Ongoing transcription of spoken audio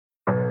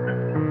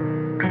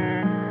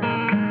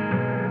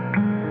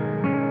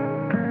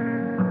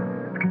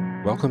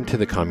Welcome to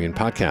the Commune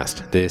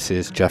Podcast. This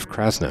is Jeff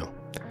Krasno.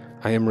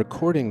 I am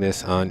recording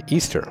this on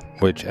Easter,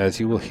 which,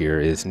 as you will hear,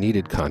 is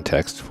needed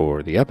context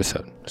for the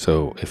episode.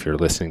 So if you're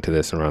listening to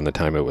this around the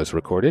time it was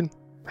recorded,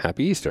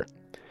 happy Easter.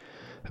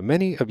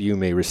 Many of you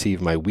may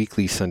receive my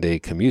weekly Sunday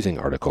Commusing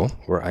article,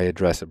 where I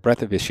address a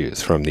breadth of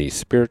issues from the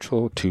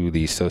spiritual to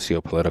the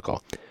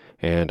socio-political.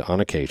 And on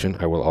occasion,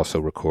 I will also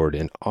record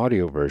an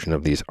audio version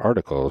of these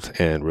articles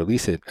and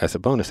release it as a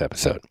bonus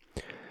episode.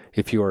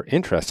 If you are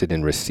interested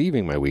in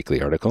receiving my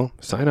weekly article,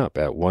 sign up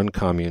at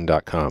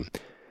onecommune.com.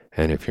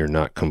 And if you're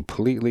not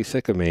completely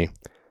sick of me,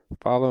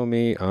 follow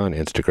me on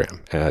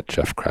Instagram at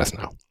Jeff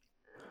Krasno.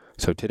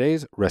 So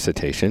today's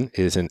recitation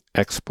is an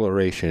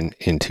exploration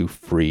into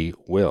free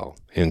will,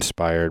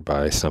 inspired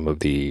by some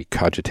of the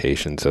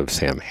cogitations of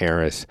Sam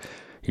Harris,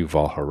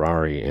 Yuval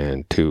Harari,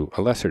 and to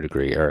a lesser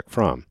degree, Erich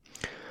Fromm.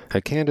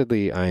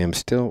 Candidly, I am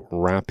still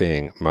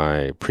wrapping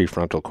my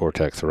prefrontal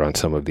cortex around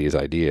some of these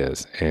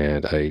ideas,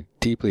 and I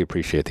deeply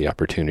appreciate the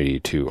opportunity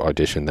to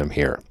audition them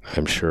here.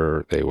 I'm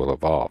sure they will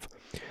evolve.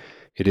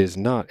 It is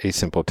not a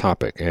simple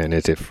topic, and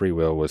as if free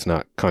will was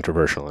not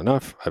controversial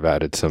enough, I've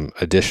added some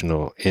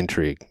additional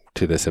intrigue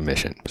to this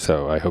omission,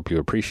 so I hope you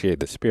appreciate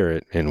the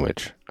spirit in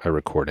which I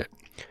record it.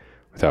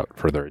 Without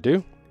further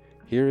ado,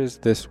 here is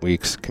this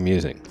week's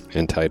commusing,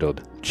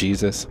 entitled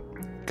Jesus,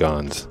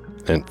 Guns,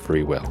 and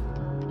Free Will.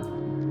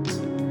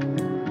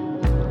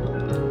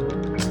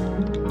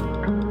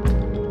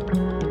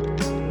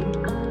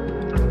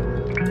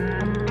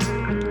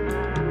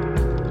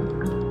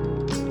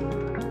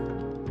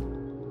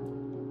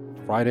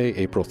 Friday,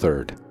 April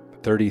 3rd,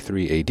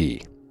 33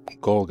 AD,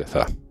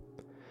 Golgotha.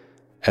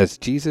 As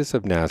Jesus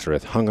of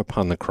Nazareth hung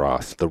upon the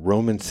cross, the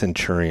Roman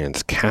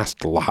centurions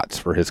cast lots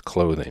for his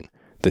clothing.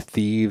 The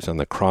thieves on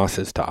the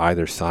crosses to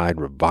either side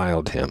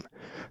reviled him.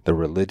 The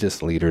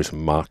religious leaders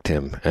mocked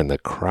him, and the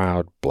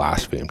crowd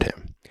blasphemed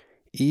him.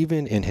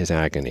 Even in his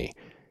agony,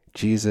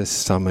 Jesus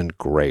summoned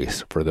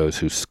grace for those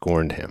who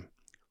scorned him.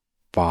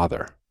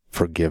 Father,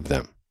 forgive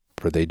them,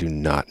 for they do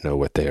not know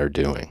what they are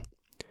doing.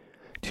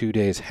 2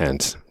 days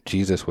hence,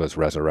 Jesus was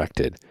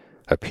resurrected,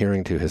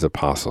 appearing to his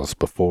apostles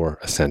before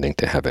ascending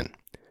to heaven.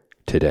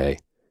 Today,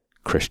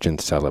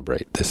 Christians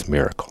celebrate this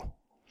miracle.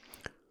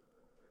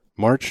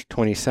 March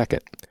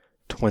 22nd,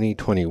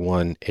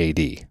 2021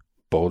 AD,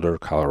 Boulder,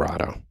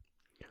 Colorado.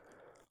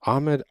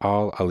 Ahmed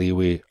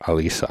Al-Aliwi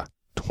Alisa,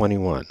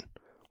 21,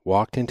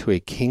 walked into a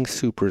King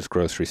Soopers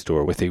grocery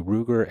store with a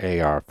Ruger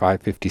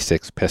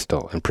AR-556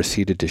 pistol and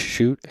proceeded to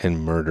shoot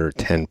and murder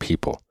 10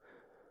 people.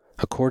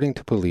 According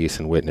to police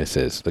and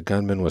witnesses, the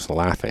gunman was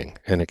laughing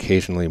and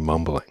occasionally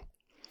mumbling.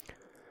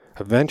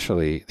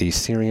 Eventually, the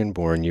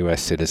Syrian-born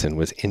U.S. citizen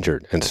was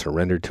injured and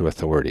surrendered to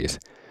authorities.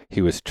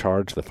 He was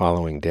charged the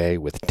following day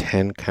with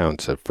 10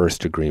 counts of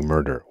first-degree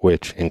murder,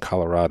 which, in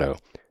Colorado,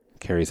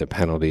 carries a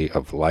penalty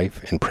of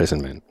life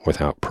imprisonment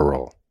without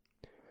parole.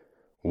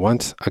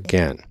 Once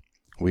again,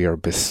 we are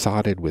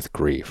besotted with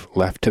grief,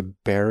 left to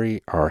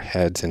bury our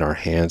heads in our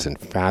hands and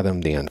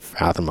fathom the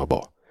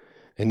unfathomable.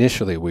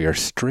 Initially, we are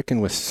stricken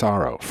with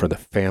sorrow for the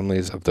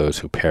families of those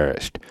who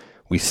perished.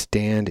 We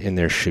stand in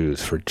their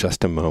shoes for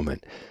just a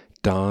moment,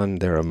 don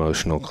their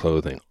emotional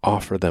clothing,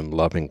 offer them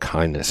loving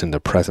kindness in the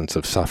presence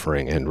of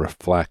suffering, and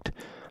reflect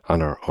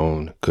on our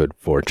own good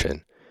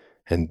fortune.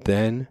 And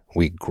then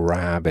we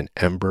grab an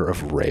ember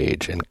of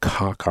rage and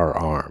cock our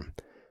arm.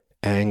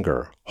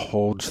 Anger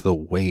holds the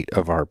weight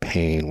of our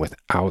pain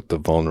without the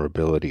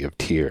vulnerability of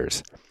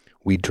tears.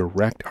 We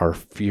direct our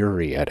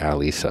fury at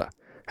Alisa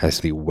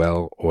as the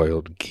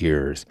well-oiled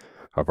gears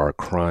of our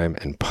crime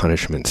and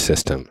punishment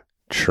system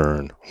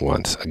churn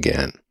once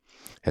again.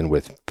 And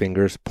with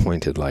fingers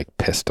pointed like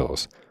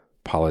pistols,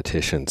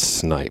 politicians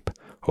snipe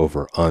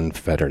over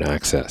unfettered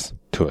access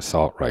to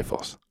assault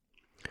rifles.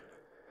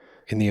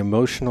 In the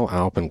emotional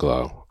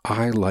alpenglow,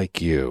 I, like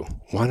you,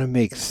 want to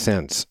make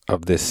sense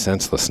of this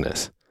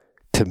senselessness,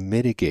 to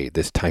mitigate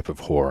this type of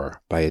horror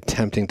by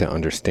attempting to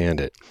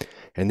understand it.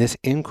 And this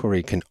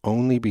inquiry can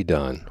only be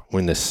done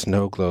when the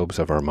snow globes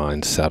of our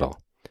minds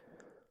settle.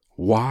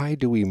 Why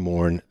do we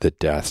mourn the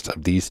deaths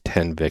of these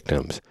 10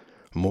 victims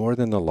more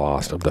than the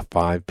loss of the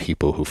 5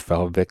 people who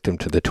fell victim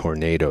to the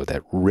tornado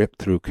that ripped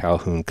through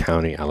Calhoun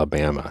County,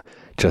 Alabama,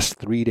 just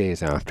 3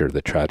 days after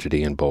the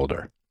tragedy in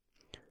Boulder?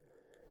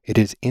 It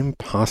is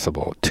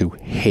impossible to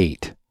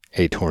hate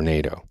a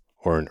tornado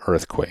or an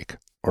earthquake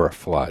or a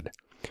flood.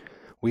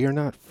 We are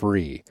not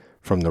free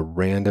from the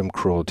random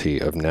cruelty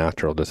of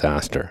natural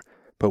disaster,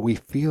 but we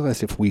feel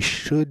as if we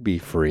should be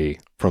free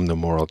from the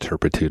moral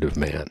turpitude of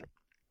man.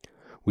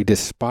 We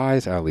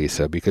despise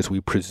Alisa because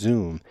we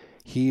presume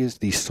he is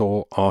the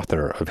sole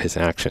author of his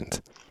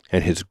actions,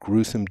 and his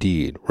gruesome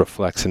deed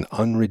reflects an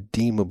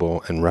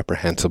unredeemable and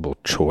reprehensible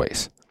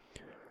choice.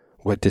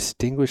 What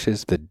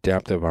distinguishes the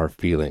depth of our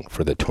feeling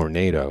for the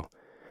tornado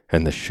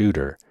and the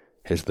shooter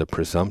is the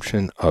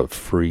presumption of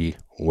free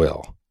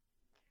will.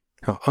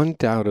 Now,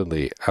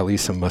 undoubtedly,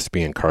 Alisa must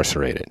be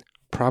incarcerated,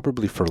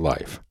 probably for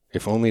life,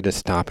 if only to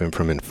stop him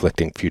from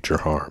inflicting future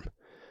harm.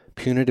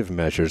 Punitive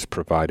measures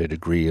provide a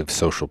degree of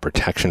social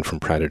protection from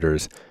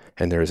predators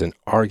and there is an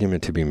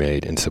argument to be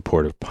made in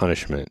support of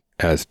punishment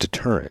as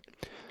deterrent.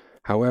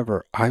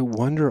 However, I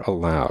wonder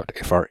aloud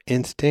if our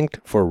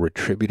instinct for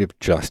retributive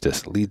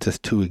justice leads us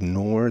to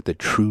ignore the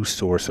true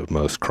source of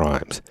most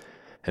crimes,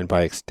 and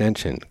by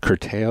extension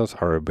curtails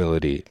our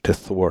ability to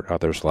thwart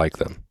others like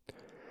them.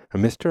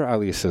 Mr.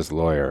 Alice's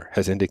lawyer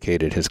has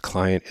indicated his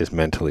client is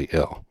mentally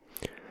ill.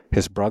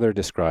 His brother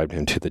described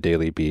him to the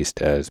Daily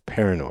Beast as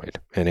paranoid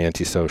and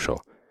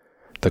antisocial.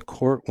 The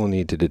court will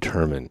need to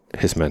determine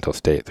his mental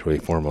state through a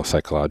formal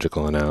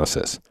psychological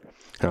analysis.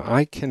 Now,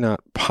 I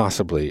cannot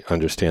possibly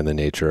understand the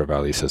nature of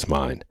Alice's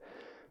mind,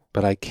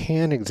 but I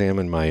can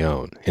examine my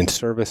own in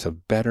service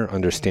of better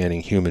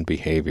understanding human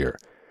behavior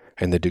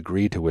and the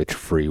degree to which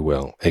free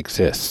will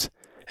exists.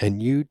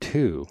 And you,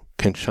 too,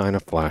 can shine a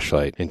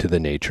flashlight into the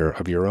nature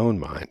of your own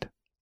mind.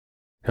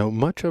 Now,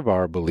 much of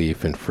our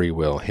belief in free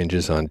will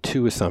hinges on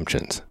two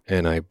assumptions,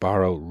 and I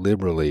borrow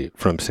liberally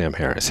from Sam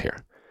Harris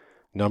here.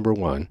 Number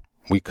one,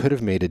 we could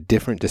have made a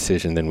different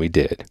decision than we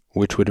did,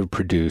 which would have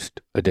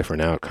produced a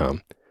different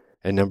outcome.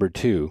 And number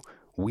two,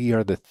 we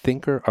are the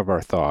thinker of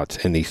our thoughts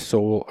and the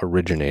sole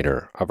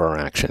originator of our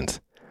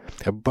actions.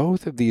 Now,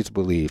 both of these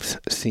beliefs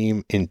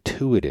seem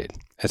intuited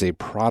as a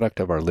product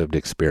of our lived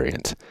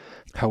experience.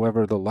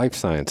 However, the life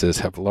sciences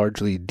have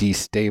largely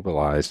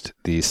destabilized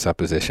these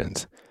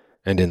suppositions,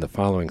 and in the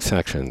following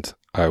sections,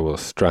 I will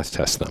stress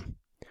test them.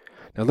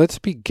 Now, let's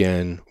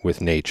begin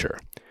with nature.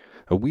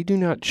 We do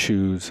not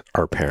choose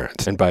our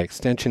parents, and by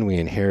extension, we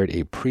inherit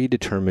a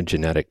predetermined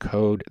genetic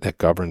code that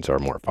governs our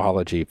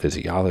morphology,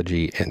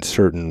 physiology, and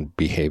certain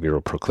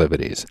behavioral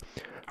proclivities.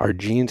 Our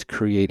genes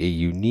create a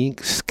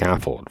unique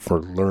scaffold for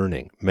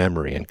learning,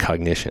 memory, and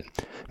cognition,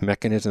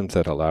 mechanisms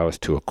that allow us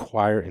to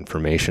acquire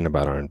information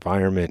about our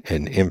environment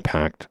and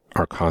impact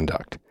our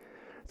conduct.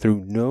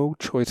 Through no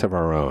choice of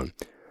our own,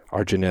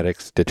 our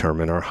genetics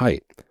determine our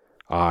height,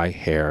 eye,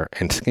 hair,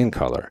 and skin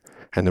color,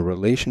 and the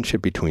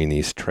relationship between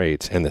these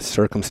traits and the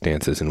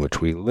circumstances in which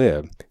we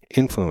live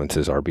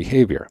influences our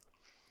behavior.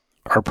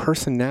 Our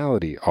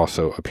personality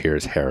also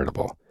appears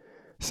heritable.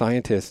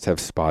 Scientists have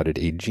spotted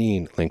a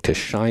gene linked to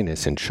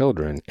shyness in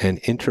children and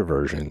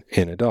introversion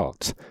in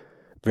adults.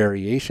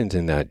 Variations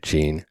in that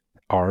gene,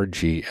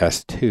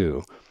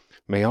 RGS2,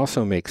 may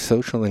also make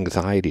social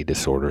anxiety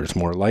disorders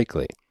more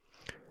likely.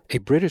 A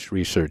British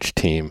research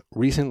team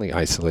recently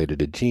isolated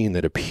a gene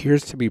that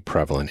appears to be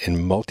prevalent in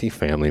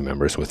multifamily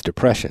members with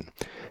depression.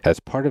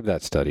 As part of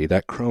that study,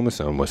 that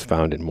chromosome was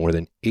found in more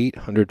than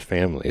 800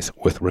 families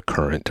with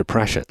recurrent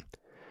depression.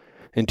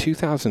 In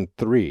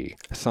 2003,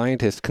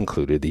 scientists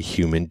concluded the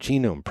Human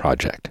Genome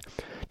Project.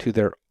 To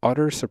their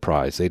utter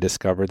surprise, they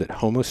discovered that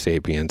Homo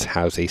sapiens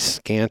has a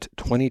scant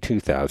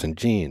 22,000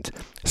 genes,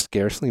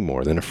 scarcely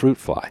more than a fruit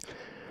fly.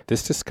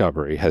 This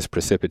discovery has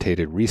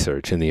precipitated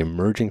research in the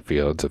emerging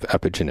fields of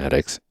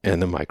epigenetics and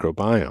the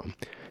microbiome.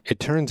 It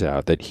turns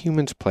out that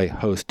humans play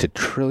host to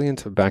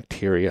trillions of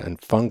bacteria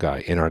and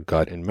fungi in our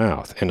gut and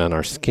mouth and on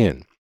our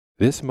skin.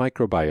 This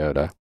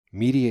microbiota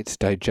mediates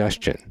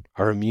digestion,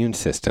 our immune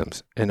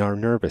systems, and our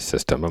nervous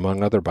system,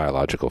 among other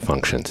biological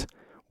functions.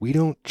 We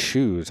don't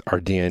choose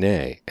our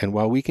DNA, and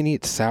while we can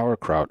eat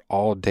sauerkraut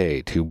all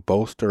day to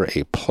bolster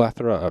a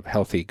plethora of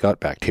healthy gut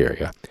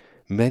bacteria,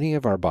 many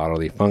of our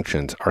bodily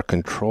functions are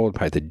controlled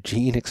by the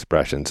gene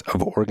expressions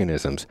of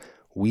organisms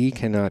we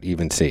cannot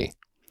even see.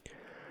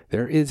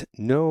 There is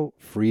no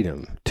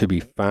freedom to be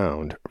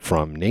found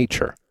from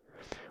nature.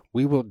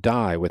 We will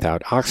die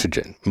without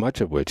oxygen, much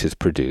of which is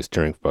produced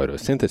during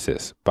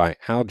photosynthesis by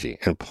algae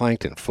and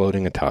plankton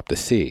floating atop the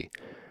sea.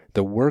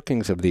 The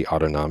workings of the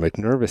autonomic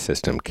nervous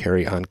system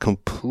carry on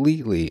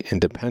completely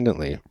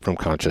independently from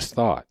conscious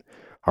thought.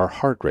 Our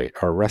heart rate,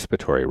 our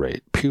respiratory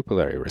rate,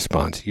 pupillary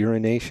response,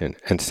 urination,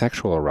 and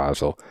sexual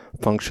arousal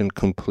function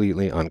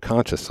completely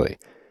unconsciously.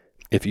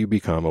 If you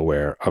become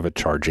aware of a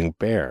charging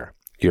bear,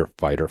 your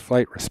fight or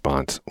flight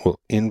response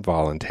will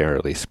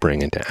involuntarily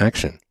spring into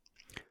action.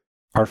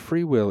 Our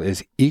free will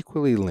is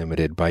equally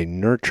limited by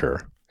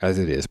nurture as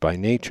it is by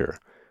nature.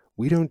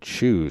 We don't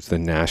choose the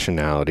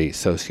nationality,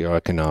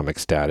 socioeconomic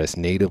status,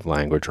 native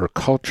language, or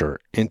culture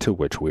into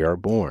which we are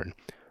born,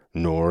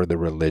 nor the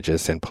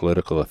religious and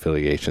political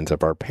affiliations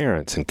of our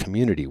parents and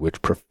community,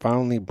 which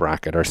profoundly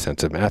bracket our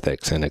sense of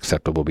ethics and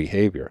acceptable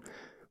behavior.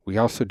 We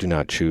also do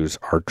not choose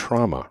our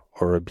trauma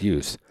or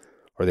abuse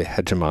or the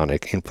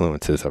hegemonic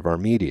influences of our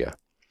media.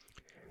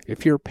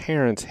 If your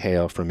parents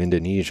hail from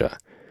Indonesia,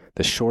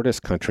 the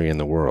shortest country in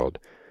the world,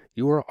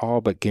 you are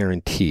all but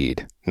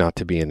guaranteed not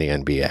to be in the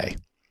NBA.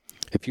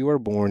 If you are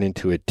born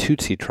into a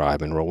Tutsi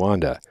tribe in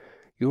Rwanda,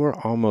 you are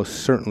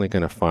almost certainly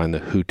going to find the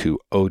Hutu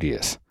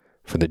odious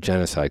for the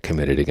genocide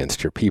committed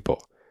against your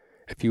people.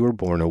 If you were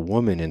born a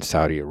woman in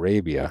Saudi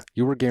Arabia,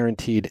 you were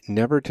guaranteed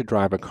never to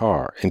drive a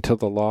car until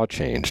the law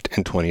changed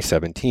in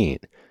 2017.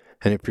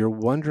 And if you're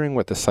wondering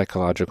what the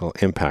psychological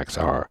impacts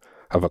are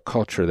of a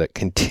culture that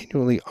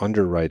continually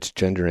underwrites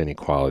gender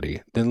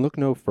inequality, then look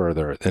no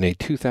further than a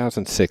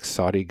 2006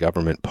 Saudi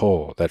government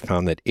poll that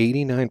found that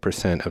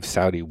 89% of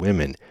Saudi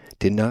women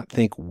did not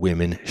think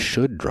women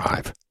should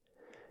drive.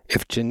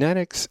 If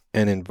genetics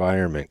and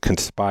environment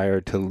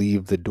conspired to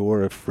leave the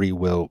door of free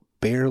will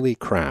barely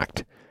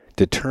cracked,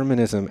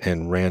 determinism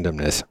and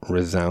randomness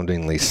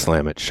resoundingly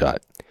slam it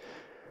shut.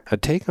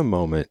 Take a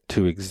moment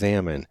to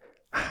examine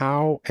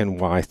how and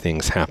why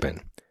things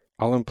happen.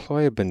 I'll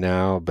employ a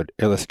banal but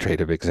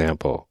illustrative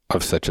example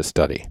of such a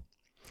study.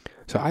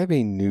 So I have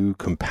a new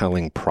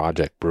compelling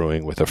project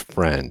brewing with a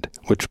friend,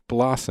 which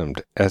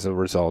blossomed as a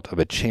result of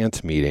a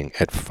chance meeting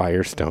at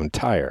Firestone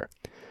Tire.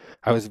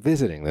 I was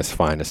visiting this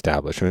fine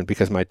establishment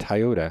because my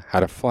Toyota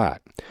had a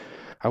flat.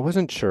 I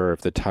wasn't sure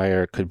if the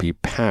tire could be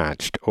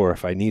patched or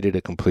if I needed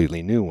a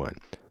completely new one.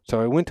 So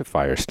I went to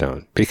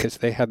Firestone because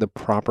they had the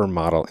proper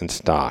model in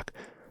stock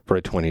for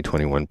a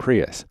 2021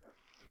 Prius.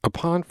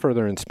 Upon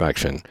further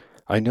inspection,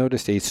 I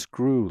noticed a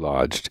screw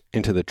lodged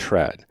into the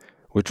tread,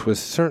 which was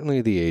certainly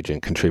the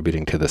agent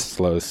contributing to the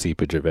slow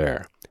seepage of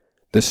air.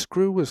 The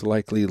screw was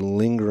likely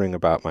lingering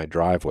about my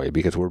driveway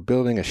because we're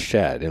building a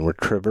shed and we're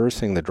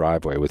traversing the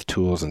driveway with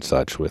tools and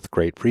such with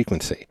great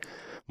frequency.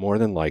 More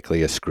than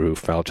likely, a screw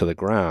fell to the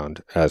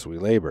ground as we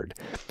labored.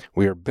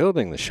 We are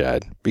building the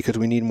shed because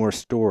we need more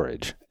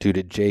storage due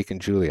to Jake and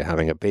Julia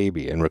having a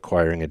baby and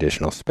requiring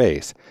additional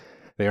space.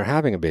 They are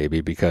having a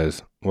baby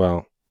because,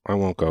 well, I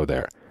won't go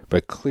there.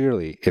 But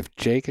clearly, if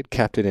Jake had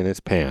kept it in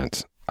his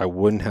pants, I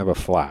wouldn't have a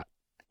flat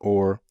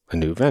or a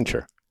new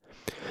venture.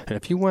 And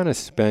if you want to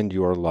spend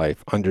your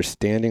life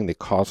understanding the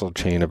causal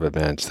chain of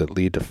events that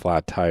lead to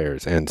flat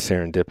tires and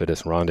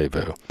serendipitous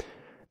rendezvous,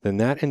 then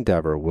that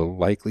endeavor will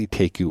likely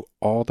take you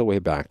all the way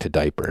back to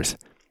diapers.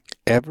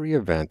 Every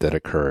event that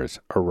occurs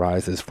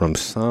arises from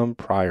some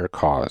prior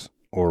cause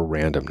or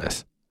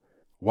randomness.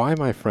 Why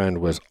my friend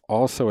was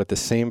also at the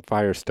same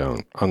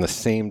Firestone on the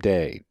same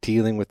day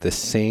dealing with the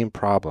same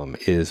problem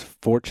is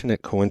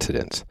fortunate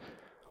coincidence.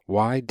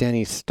 Why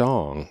Denny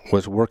Stong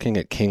was working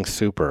at King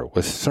Soopers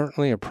was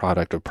certainly a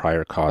product of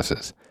prior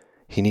causes.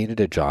 He needed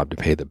a job to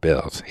pay the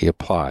bills. He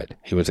applied.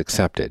 He was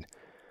accepted.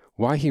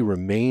 Why he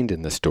remained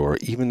in the store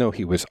even though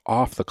he was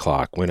off the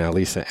clock when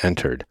Alisa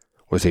entered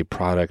was a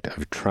product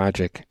of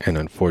tragic and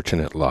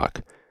unfortunate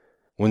luck.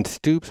 When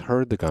Stoops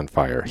heard the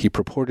gunfire, he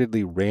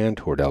purportedly ran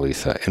toward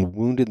Alisa and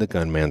wounded the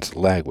gunman's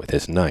leg with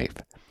his knife.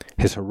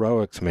 His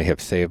heroics may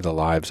have saved the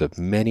lives of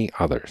many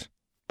others,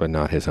 but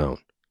not his own.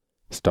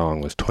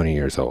 Stong was 20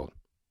 years old.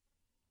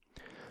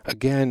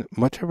 Again,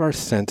 much of our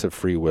sense of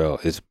free will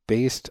is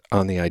based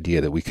on the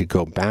idea that we could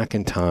go back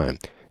in time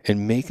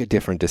and make a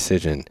different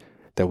decision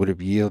that would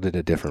have yielded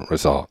a different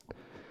result.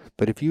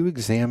 But if you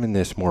examine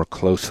this more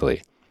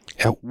closely,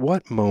 at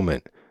what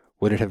moment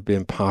would it have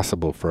been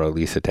possible for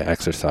Alisa to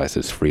exercise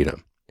his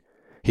freedom?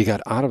 He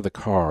got out of the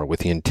car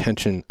with the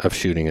intention of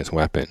shooting his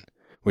weapon,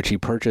 which he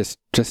purchased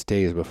just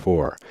days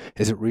before.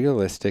 Is it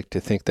realistic to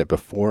think that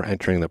before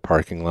entering the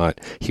parking lot,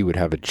 he would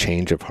have a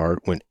change of heart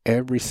when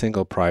every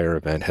single prior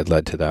event had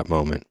led to that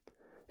moment?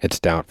 It's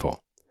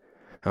doubtful.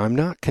 Now, I'm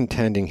not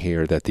contending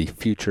here that the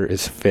future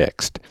is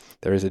fixed.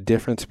 There is a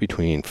difference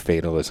between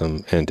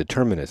fatalism and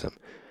determinism.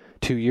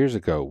 2 years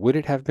ago, would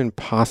it have been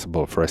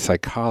possible for a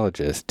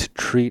psychologist to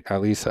treat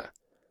Alisa?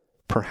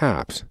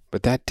 Perhaps,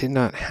 but that did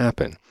not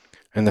happen.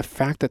 And the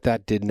fact that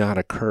that did not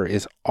occur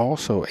is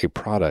also a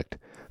product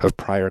of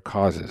prior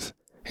causes,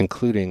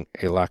 including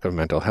a lack of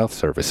mental health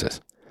services.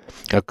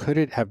 Now, could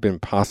it have been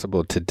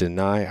possible to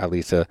deny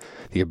Alisa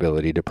the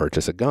ability to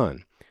purchase a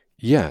gun?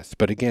 Yes,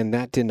 but again,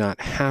 that did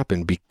not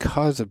happen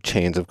because of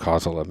chains of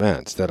causal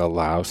events that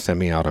allow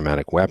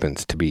semi-automatic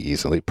weapons to be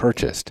easily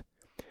purchased.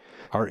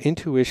 Our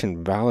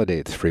intuition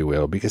validates free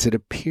will because it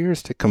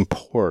appears to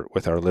comport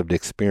with our lived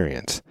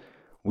experience.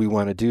 We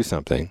want to do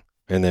something,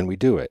 and then we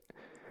do it.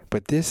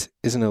 But this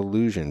is an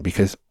illusion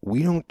because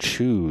we don't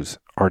choose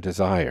our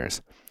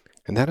desires.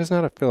 And that is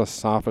not a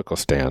philosophical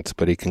stance,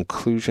 but a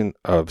conclusion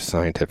of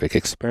scientific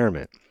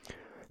experiment.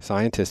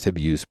 Scientists have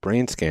used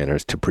brain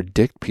scanners to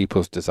predict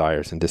people's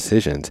desires and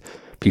decisions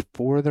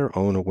before their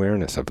own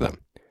awareness of them.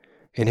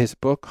 In his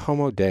book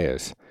Homo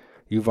Deus,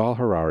 Yuval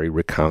Harari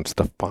recounts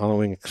the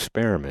following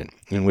experiment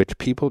in which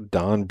people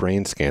don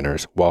brain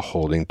scanners while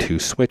holding two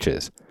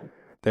switches.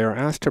 They are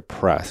asked to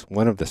press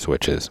one of the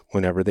switches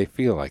whenever they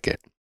feel like it.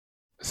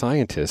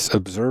 Scientists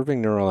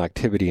observing neural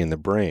activity in the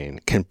brain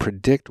can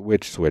predict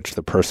which switch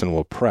the person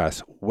will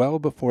press well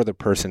before the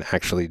person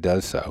actually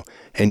does so,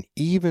 and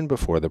even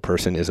before the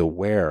person is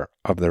aware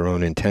of their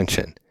own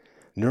intention.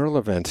 Neural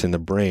events in the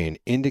brain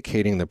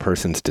indicating the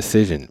person's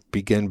decision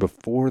begin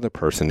before the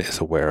person is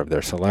aware of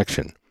their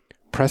selection.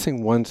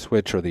 Pressing one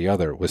switch or the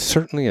other was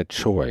certainly a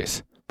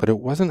choice, but it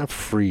wasn't a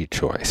free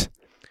choice.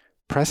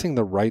 Pressing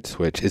the right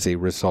switch is a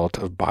result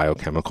of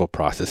biochemical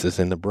processes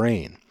in the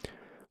brain.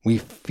 We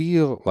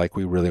feel like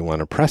we really want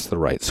to press the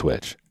right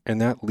switch,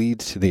 and that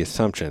leads to the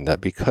assumption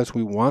that because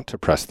we want to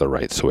press the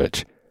right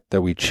switch,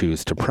 that we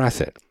choose to press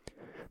it.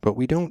 But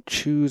we don't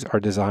choose our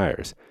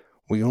desires.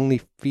 We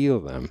only feel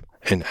them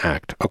and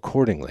act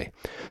accordingly.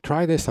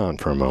 Try this on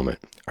for a moment.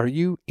 Are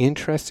you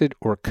interested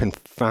or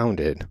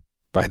confounded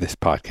by this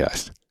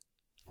podcast?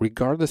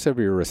 Regardless of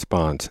your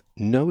response,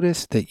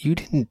 notice that you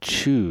didn't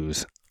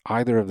choose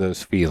either of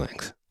those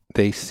feelings.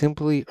 They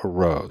simply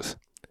arose.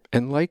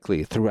 And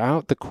likely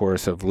throughout the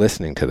course of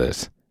listening to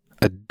this,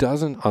 a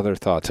dozen other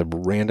thoughts have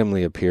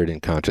randomly appeared in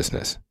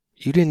consciousness.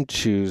 You didn't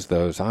choose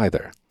those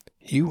either.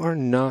 You are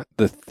not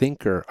the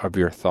thinker of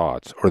your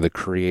thoughts or the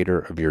creator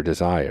of your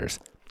desires.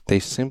 They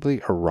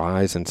simply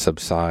arise and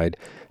subside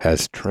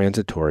as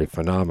transitory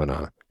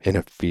phenomena in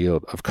a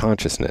field of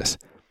consciousness.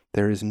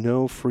 There is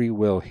no free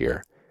will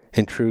here.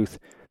 In truth,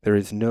 there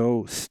is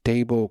no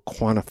stable,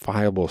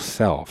 quantifiable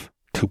self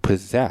to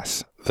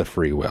possess the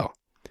free will.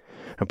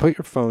 Now put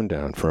your phone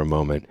down for a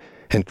moment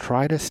and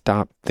try to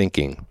stop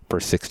thinking for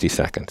 60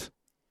 seconds.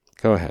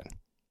 Go ahead.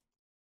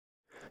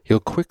 You'll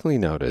quickly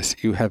notice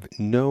you have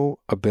no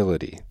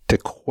ability to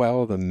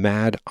quell the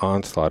mad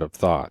onslaught of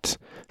thoughts,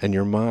 and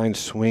your mind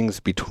swings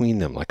between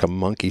them like a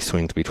monkey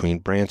swings between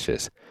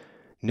branches.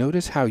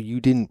 Notice how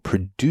you didn't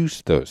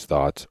produce those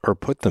thoughts or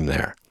put them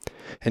there.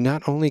 And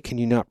not only can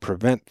you not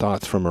prevent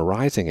thoughts from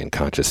arising in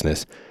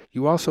consciousness,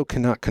 you also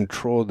cannot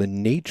control the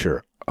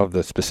nature of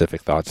the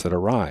specific thoughts that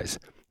arise.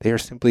 They are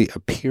simply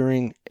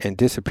appearing and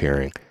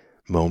disappearing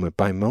moment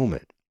by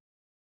moment.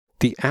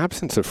 The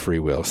absence of free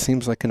will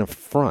seems like an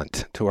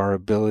affront to our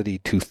ability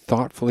to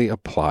thoughtfully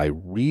apply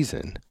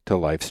reason to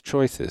life's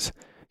choices.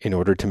 In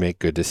order to make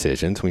good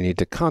decisions, we need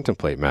to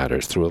contemplate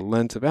matters through a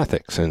lens of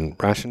ethics and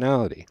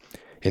rationality.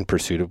 In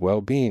pursuit of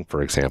well-being,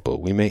 for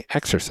example, we may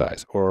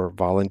exercise or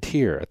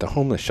volunteer at the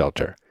homeless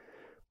shelter.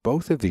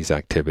 Both of these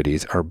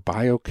activities are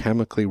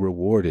biochemically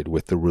rewarded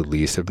with the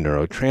release of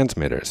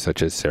neurotransmitters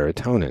such as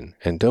serotonin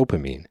and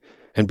dopamine.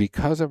 And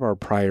because of our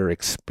prior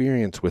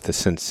experience with the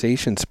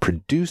sensations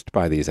produced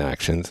by these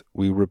actions,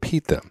 we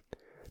repeat them.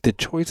 The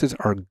choices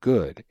are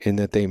good in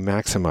that they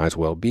maximize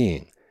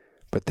well-being,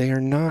 but they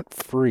are not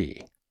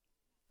free.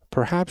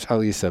 Perhaps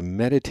Alisa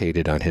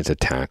meditated on his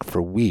attack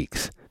for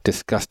weeks,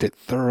 discussed it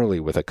thoroughly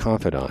with a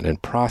confidant,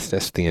 and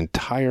processed the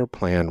entire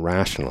plan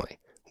rationally.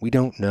 We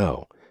don't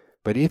know.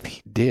 But if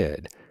he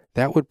did,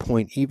 that would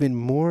point even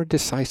more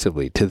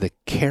decisively to the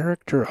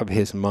character of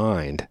his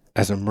mind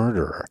as a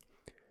murderer.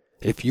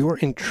 If your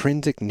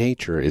intrinsic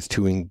nature is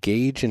to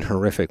engage in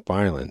horrific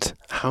violence,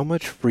 how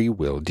much free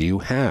will do you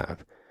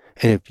have?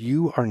 And if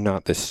you are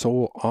not the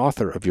sole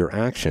author of your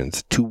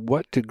actions, to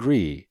what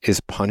degree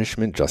is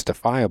punishment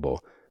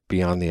justifiable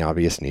beyond the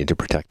obvious need to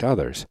protect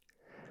others?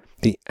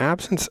 The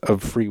absence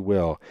of free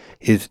will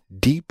is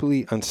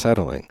deeply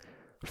unsettling,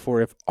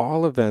 for if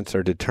all events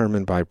are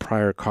determined by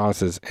prior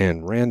causes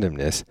and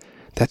randomness,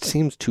 that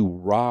seems to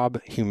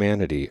rob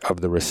humanity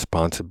of the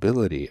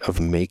responsibility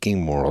of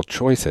making moral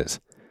choices.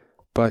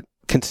 But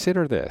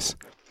consider this.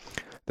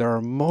 There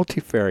are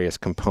multifarious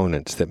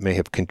components that may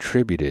have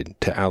contributed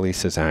to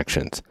Alisa's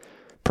actions.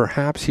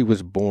 Perhaps he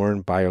was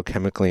born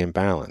biochemically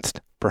imbalanced.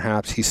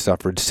 Perhaps he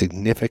suffered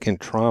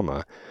significant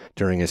trauma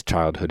during his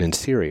childhood in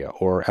Syria,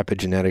 or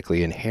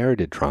epigenetically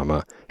inherited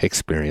trauma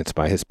experienced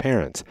by his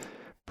parents.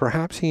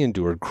 Perhaps he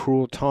endured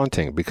cruel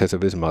taunting because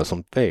of his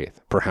Muslim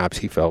faith. Perhaps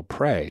he fell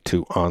prey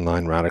to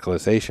online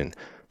radicalization.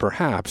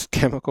 Perhaps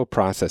chemical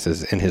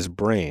processes in his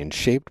brain,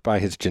 shaped by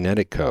his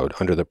genetic code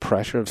under the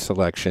pressure of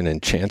selection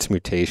and chance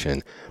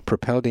mutation,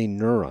 propelled a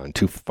neuron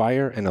to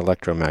fire an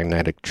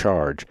electromagnetic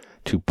charge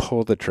to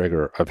pull the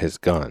trigger of his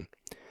gun.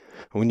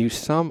 When you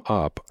sum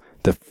up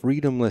the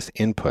freedomless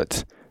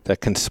inputs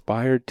that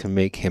conspired to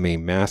make him a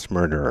mass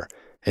murderer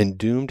and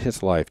doomed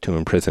his life to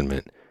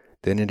imprisonment,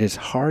 then it is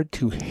hard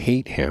to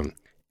hate him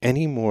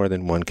any more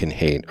than one can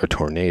hate a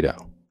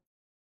tornado.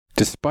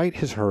 Despite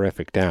his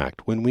horrific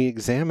act, when we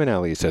examine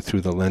Alisa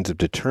through the lens of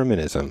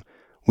determinism,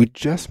 we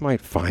just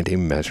might find a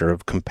measure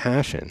of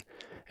compassion,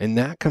 and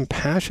that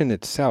compassion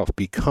itself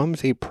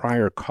becomes a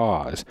prior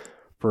cause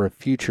for a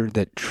future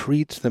that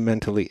treats the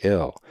mentally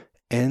ill,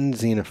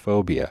 ends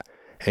xenophobia,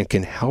 and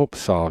can help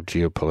solve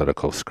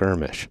geopolitical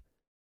skirmish.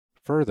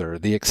 Further,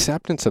 the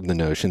acceptance of the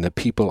notion that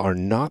people are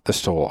not the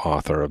sole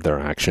author of their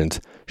actions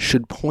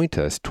should point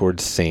us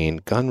towards sane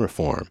gun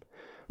reform.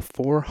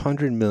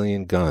 400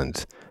 million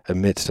guns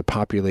amidst a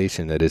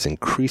population that is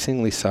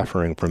increasingly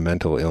suffering from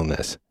mental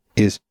illness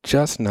is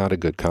just not a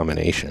good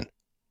combination.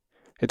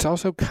 It's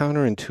also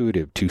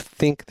counterintuitive to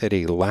think that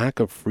a lack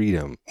of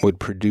freedom would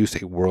produce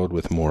a world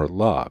with more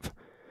love.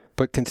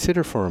 But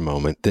consider for a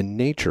moment the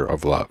nature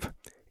of love.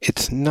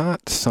 It's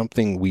not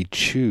something we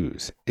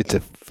choose. It's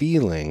a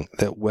feeling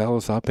that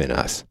wells up in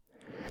us.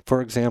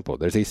 For example,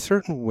 there's a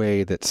certain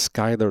way that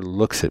Skylar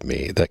looks at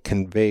me that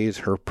conveys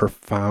her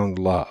profound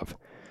love.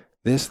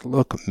 This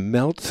look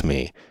melts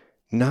me,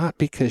 not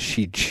because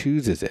she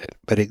chooses it,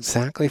 but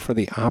exactly for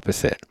the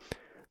opposite.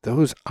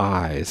 Those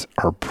eyes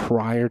are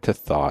prior to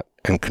thought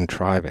and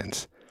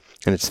contrivance,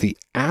 and it's the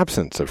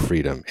absence of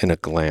freedom in a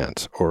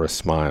glance or a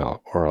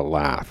smile or a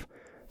laugh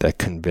that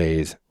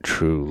conveys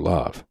true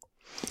love.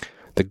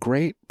 The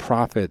great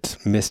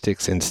prophets,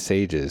 mystics, and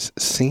sages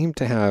seem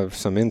to have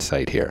some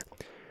insight here.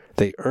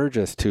 They urge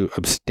us to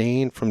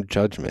abstain from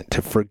judgment,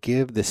 to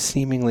forgive the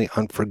seemingly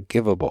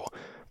unforgivable,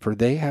 for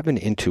they have an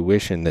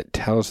intuition that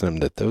tells them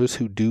that those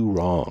who do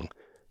wrong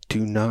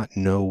do not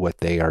know what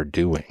they are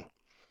doing.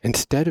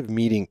 Instead of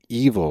meeting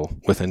evil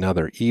with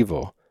another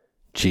evil,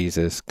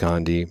 Jesus,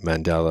 Gandhi,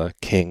 Mandela,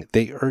 King,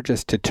 they urge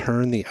us to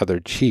turn the other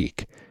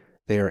cheek.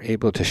 They are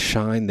able to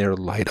shine their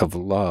light of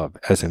love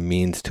as a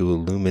means to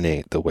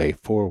illuminate the way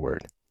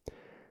forward.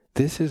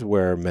 This is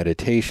where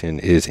meditation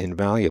is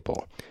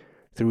invaluable.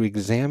 Through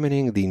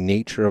examining the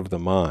nature of the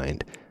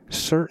mind,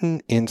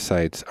 certain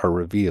insights are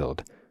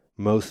revealed,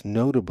 most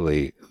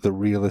notably the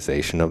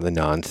realization of the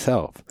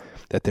non-self,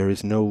 that there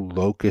is no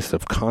locus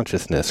of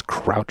consciousness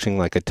crouching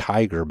like a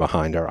tiger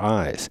behind our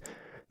eyes.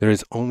 There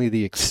is only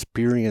the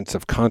experience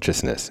of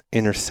consciousness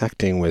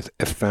intersecting with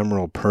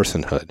ephemeral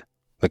personhood,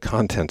 the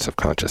contents of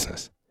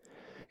consciousness.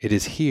 It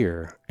is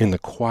here, in the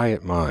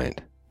quiet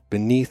mind,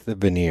 beneath the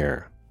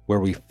veneer, where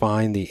we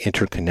find the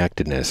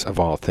interconnectedness of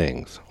all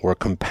things, where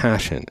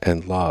compassion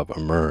and love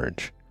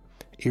emerge.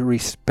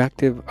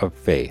 Irrespective of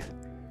faith,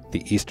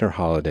 the Easter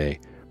holiday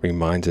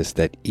reminds us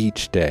that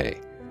each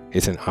day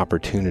is an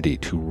opportunity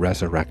to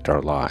resurrect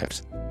our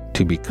lives,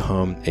 to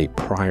become a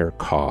prior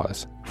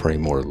cause for a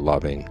more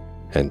loving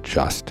and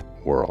just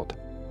world.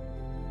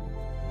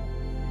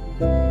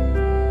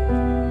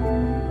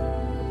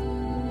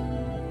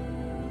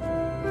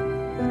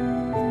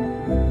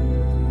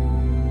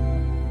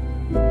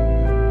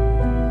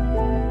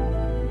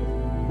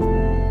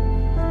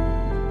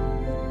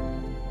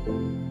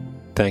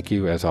 Thank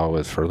you, as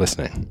always, for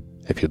listening.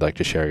 If you'd like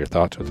to share your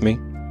thoughts with me,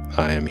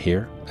 I am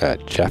here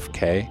at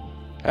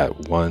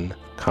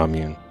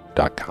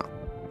jeffk@onecommune.com.